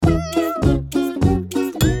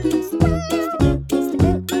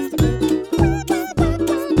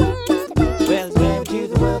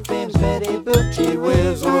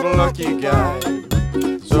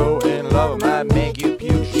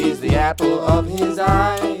of his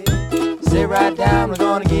eyes. Sit right down, we're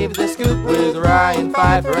gonna give you the scoop with Ryan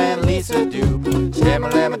Pfeiffer and Lisa Doop.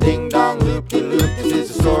 Stammer-lamma ding-dong loop-de-loop. This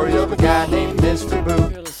is the story of a guy named Mr.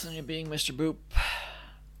 Boop. You're listening to Being Mr.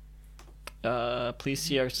 Boop. Please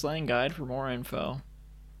see our slang guide for more info.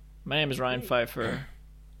 My name is Ryan Pfeiffer.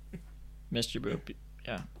 Mr. Boop.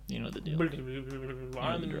 Yeah, you know the deal. I'm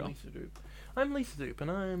Lisa Doop. I'm Lisa Doop,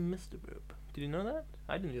 and I'm Mr. Boop. Did you know that?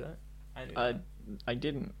 I didn't do that. I knew that. I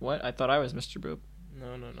didn't. What? I thought I was Mr. Boop.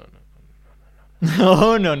 No.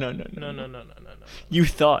 Oh, no. No. You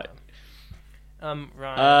thought.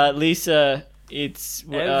 Ryan. Lisa, it's,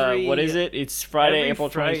 what is it? It's Friday, April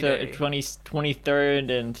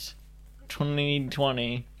 23rd, and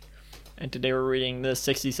 2020. And today we're reading the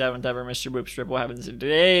 67th ever Mr. Boop strip. What happens in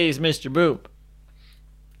today's Mr. Boop?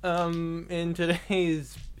 In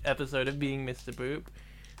today's episode of Being Mr. Boop,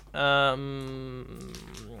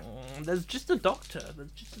 there's just a doctor. There's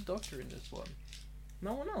just a doctor in this one.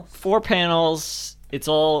 No one else. 4 panels. It's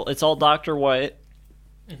all Dr. White.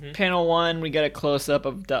 Mm-hmm. Panel 1, we get a close up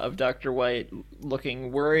of Dr. White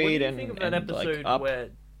looking worried and. What do you think of that episode like, up. where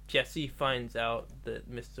Jesse finds out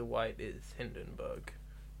that Mr. White is Hindenburg?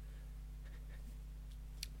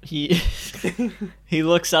 He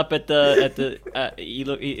looks up at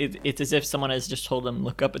it's as if someone has just told him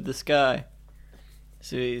look up at the sky.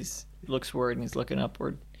 So he looks worried and he's looking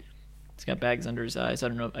upward. He's got bags under his eyes. I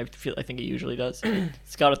don't know. I think he usually does.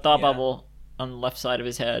 He's got a thought bubble on the left side of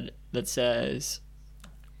his head that says,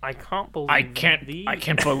 I can't believe I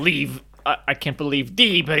can't believe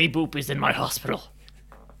the Betty Boop is in my hospital.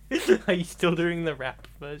 Are you still doing the rap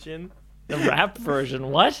version? The rap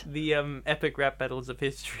version? What? The epic rap battles of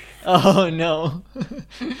history. Oh no!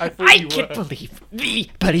 I can't believe the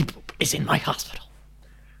Betty Boop is in my hospital.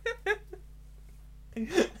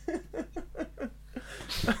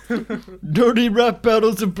 Dirty rap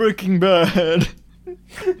battles of Breaking Bad.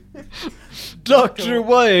 Dr.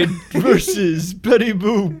 White versus Betty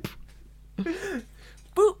Boop.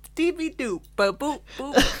 Boop, dee doop, boop, boop,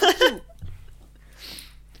 boop.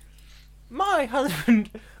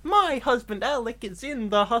 My husband Alec is in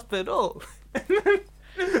the hospital.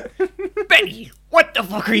 Betty, what the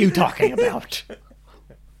fuck are you talking about?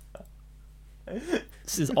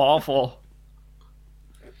 This is awful.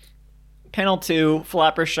 Panel 2,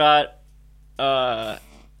 flapper shot,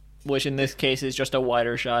 which in this case is just a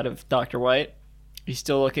wider shot of Dr. White. He's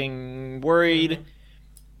still looking worried,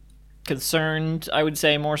 concerned, I would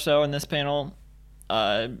say more so in this panel.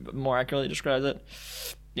 More accurately describes it.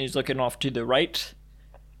 He's looking off to the right,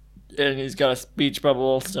 and he's got a speech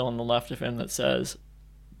bubble still on the left of him that says,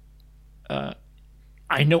 I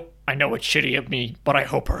know it's shitty of me, but I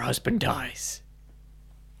hope her husband dies.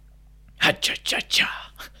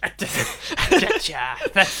 Ha-cha-cha-cha. Cha-cha.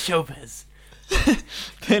 That's showbiz.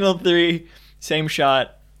 Panel 3, same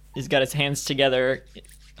shot. He's got his hands together,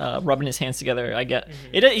 rubbing his hands together. I get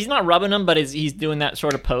it. He's not rubbing them, but he's doing that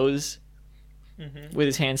sort of pose with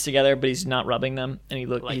his hands together, but he's not rubbing them. And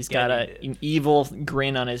he's got an evil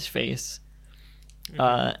grin on his face.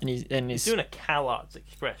 And he's doing a CalArts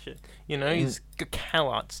expression. You know, he's got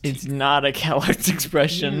CalArts teeth. It's not a CalArts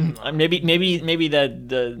expression. Maybe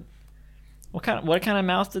the what kind of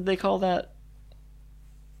mouth did they call that?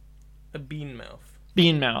 A bean mouth.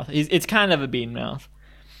 Bean mouth. It's kind of a bean mouth.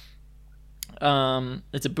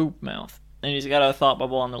 It's a boop mouth, and he's got a thought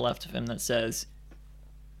bubble on the left of him that says,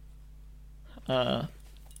 "That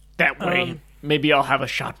way, maybe I'll have a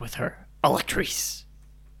shot with her, Electrice."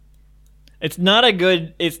 It's not a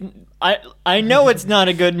good. I know it's not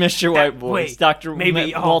a good Mr. White voice, Dr.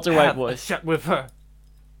 Walter White voice. A shot with her.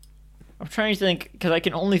 I'm trying to think, because I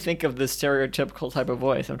can only think of the stereotypical type of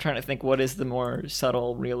voice. I'm trying to think what is the more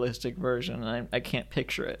subtle, realistic version, and I can't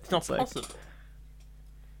picture it. It's not possible.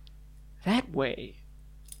 That way.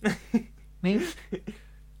 Maybe.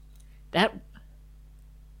 That.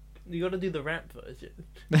 You gotta do the rap version.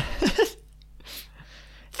 That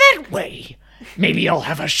way. Maybe I'll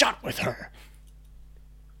have a shot with her.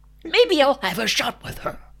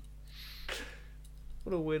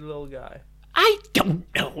 What a weird little guy. I don't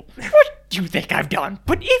know. What do you think I've done?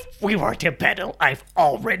 But if we were to battle, I've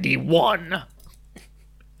already won.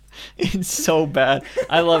 It's so bad.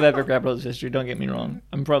 I love Epic Rap Battles History, don't get me wrong.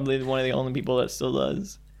 I'm probably one of the only people that still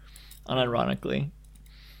does. Unironically.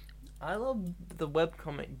 I love the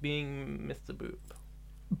webcomic Being Mr. Boop.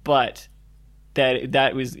 But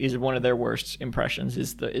that is one of their worst impressions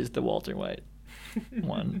is the Walter White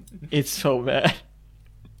one. It's so bad.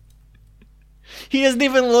 He doesn't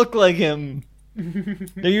even look like him.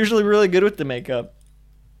 They're usually really good with the makeup.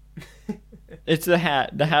 It's the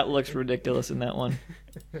hat. The hat looks ridiculous in that one.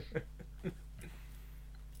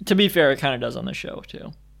 To be fair, it kind of does on the show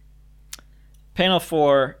too. Panel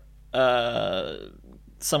 4,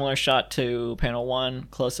 similar shot to panel 1,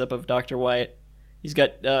 close up of Dr. White.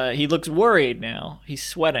 He looks worried now. He's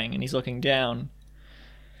sweating and he's looking down.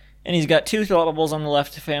 And he's got two thought bubbles on the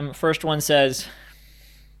left of him. First one says,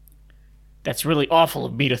 "That's really awful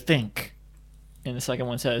of me to think." And the second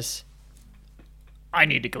one says, "I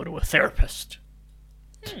need to go to a therapist."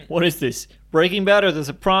 What is this? Breaking Bad or The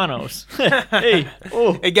Sopranos? Hey,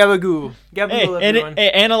 oh. Hey, Gabagoo. Hey, Gabagoo, everyone.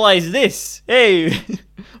 analyze this. Hey,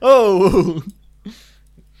 oh.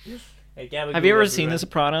 Hey, Gabagoo, Have you ever everyone. seen The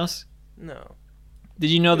Sopranos? No.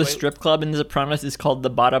 Did you know the Wait. strip club in The Sopranos is called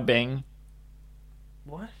the Bada Bing?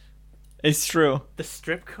 What? It's true. The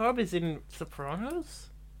strip club is in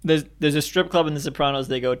Sopranos? There's a strip club in The Sopranos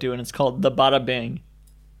they go to, and it's called the Bada Bing.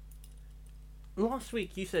 Last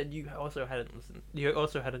week you said you also hadn't listened. You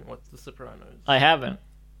also hadn't watched The Sopranos. I haven't.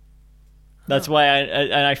 That's why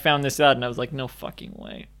I found this out, and I was like, no fucking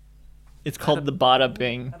way. It's called the Bada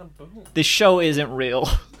Bing. Bada boom. This show isn't real.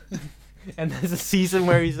 And there's a season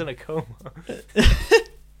where he's in a coma.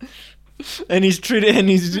 And he's treated, and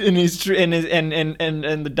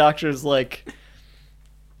the doctor's like,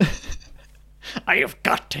 I have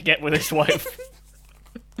got to get with his wife.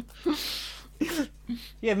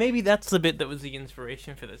 Yeah, maybe that's the bit that was the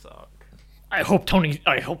inspiration for this arc. I hope Tony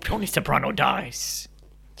Soprano dies,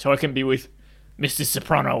 so I can be with Mrs.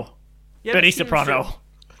 Soprano, You ever Betty seen the Soprano. show-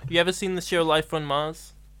 You ever seen the show Life on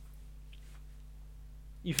Mars?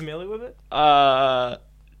 You familiar with it?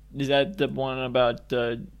 Is that the one about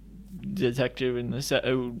the detective in the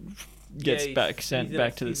who gets sent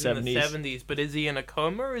back to the 70s? In the 70s, but is he in a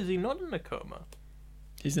coma or is he not in a coma?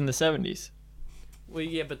 He's in the 70s. Well,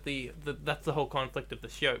 yeah, but that's the whole conflict of the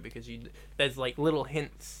show because there's like little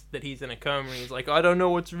hints that he's in a coma. And he's like, I don't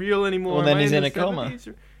know what's real anymore. Well, then Am I he's in the a coma. 70s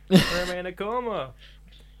or am I in a coma?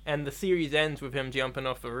 And the series ends with him jumping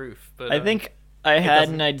off a roof. But I think I had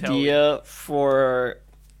an doesn't tell idea for,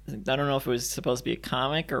 I don't know if it was supposed to be a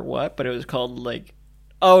comic or what, but it was called like,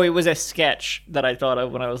 it was a sketch that I thought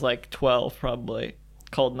of when I was like 12 probably,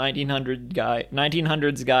 called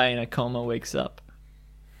 1900s guy in a coma wakes up.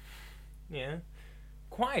 Yeah,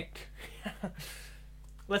 quite.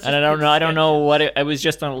 Let's And just I don't pick know. I don't know sketches. what it was.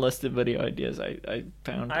 Just on a list of video ideas I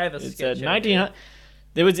found. I have a it sketch said idea.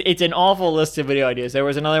 It's an awful list of video ideas. There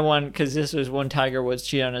was another one because this was when Tiger Woods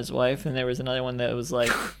cheated on his wife, and there was another one that was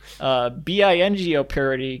like bingo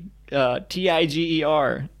parody,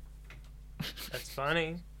 TIGER. That's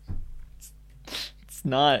funny. It's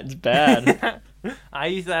not. It's bad. I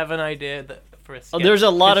used to have an idea that for a sketch. There's a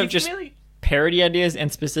lot Is of he just familiar- parody ideas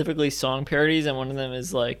and specifically song parodies, and one of them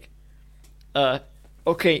is like,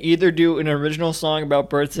 okay, either do an original song about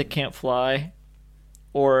birds that can't fly,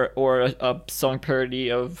 or a song parody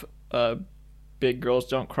of Big Girls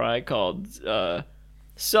Don't Cry called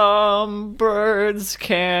Some Birds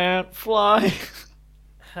Can't Fly.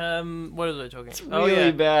 What was I talking? It's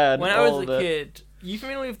really bad. When I all was of a it. kid, you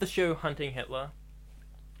familiar with the show Hunting Hitler?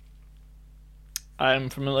 I'm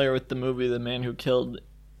familiar with the movie The Man Who Killed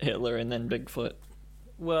Hitler and then Bigfoot.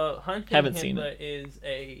 Well, Hunting Haven't seen Hitler is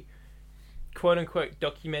a quote-unquote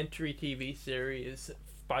documentary TV series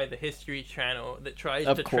by the History Channel that tries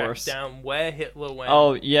Of to course. track down where Hitler went.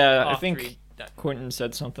 Oh yeah, I after think he died. Quentin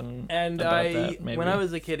said something And about that. Maybe when I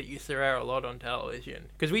was a kid, it used to air a lot on television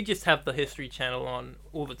because we just have the History Channel on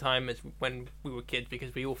all the time as when we were kids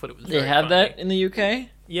because we all thought it was. they very have funny. that in the UK.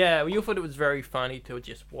 Yeah, we all thought it was very funny to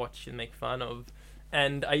just watch and make fun of.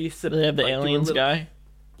 And I used to. They have the like, do a aliens little- guy.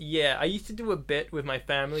 Yeah, I used to do a bit with my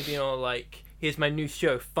family, being all like, "Here's my new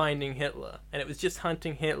show, Finding Hitler," and it was just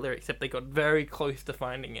hunting Hitler, except they got very close to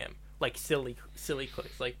finding him, like silly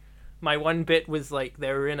close. Like, my one bit was like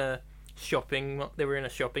they were in a shopping mart,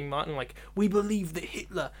 and like, we believe that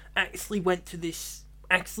Hitler actually went to this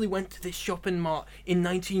shopping mart in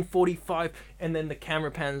 1945, and then the camera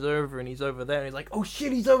pans over and he's over there, and he's like, "Oh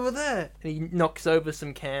shit, he's over there!" And he knocks over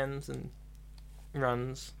some cans and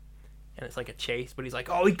runs. And it's like a chase, but he's like,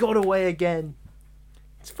 "Oh, he got away again."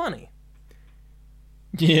 It's funny.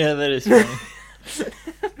 Yeah, that is funny.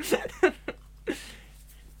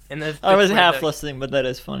 And there's I was bits where half they- listening, but that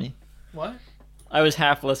is funny. What? I was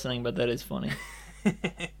half listening, but that is funny.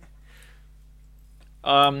 They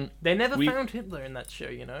never We- found Hitler in that show,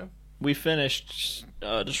 you know? We finished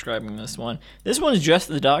describing this one. This one's just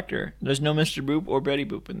the Doctor. There's no Mr. Boop or Betty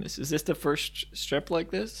Boop in this. Is this the first strip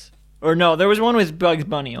like this? Or no, there was one with Bugs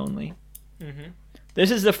Bunny only. Mm-hmm. This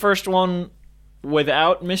is the first one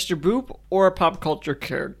without Mr. Boop or a pop culture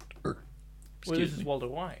character. Well, Excuse this is me. Walter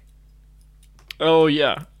White. Oh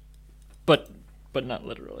yeah, but not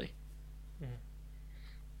literally.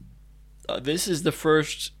 This is the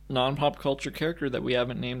first non-pop culture character that we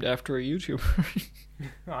haven't named after a YouTuber.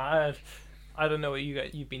 I don't know what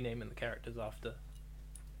you'd be naming the characters after.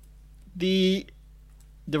 The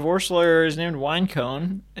divorce lawyer is named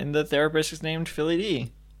Winecone, and the therapist is named Philly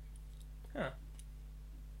D. Huh.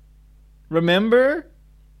 Remember?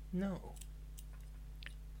 No.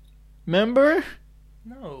 Remember?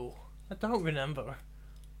 No. I don't remember.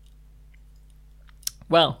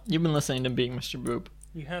 Well, you've been listening to Being Mr. Boop.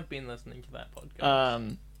 You have been listening to that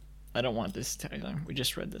podcast. I don't want this tagline. We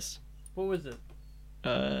just read this. What was it?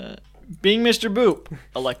 Being Mr. Boop,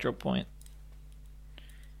 Electro Point.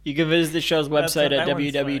 You can visit the show's website at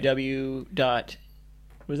www.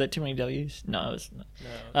 Was that too many W's? No, it was not.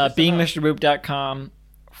 No, beingmrboop.com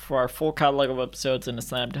for our full catalog of episodes and to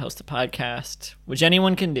sign up to host a podcast, which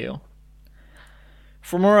anyone can do.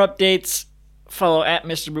 For more updates, follow at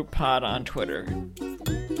Mr. Boop Pod on Twitter.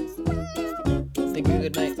 Thank you.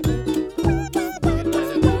 Good night.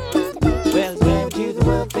 Well, married to the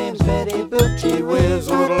world famous Betty Boop. Gee whiz,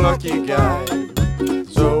 what a lucky guy.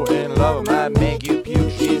 So in love, I might make you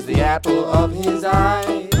puke. She's the apple of his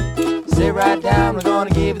eye. Sit right down, we're gonna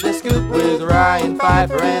give you the scoop with Ryan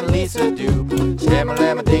Pfeiffer and Lisa Dupe.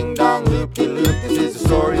 Shamma-lamma ding-dong loop-de-loop. This is the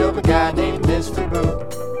story of a guy named Mr.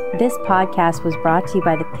 Boop. This podcast was brought to you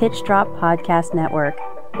by the Pitch Drop Podcast Network.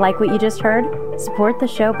 Like what you just heard? Support the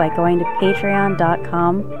show by going to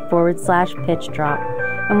patreon.com/pitchdrop.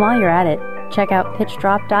 And while you're at it, check out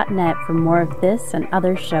pitchdrop.net for more of this and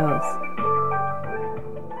other shows.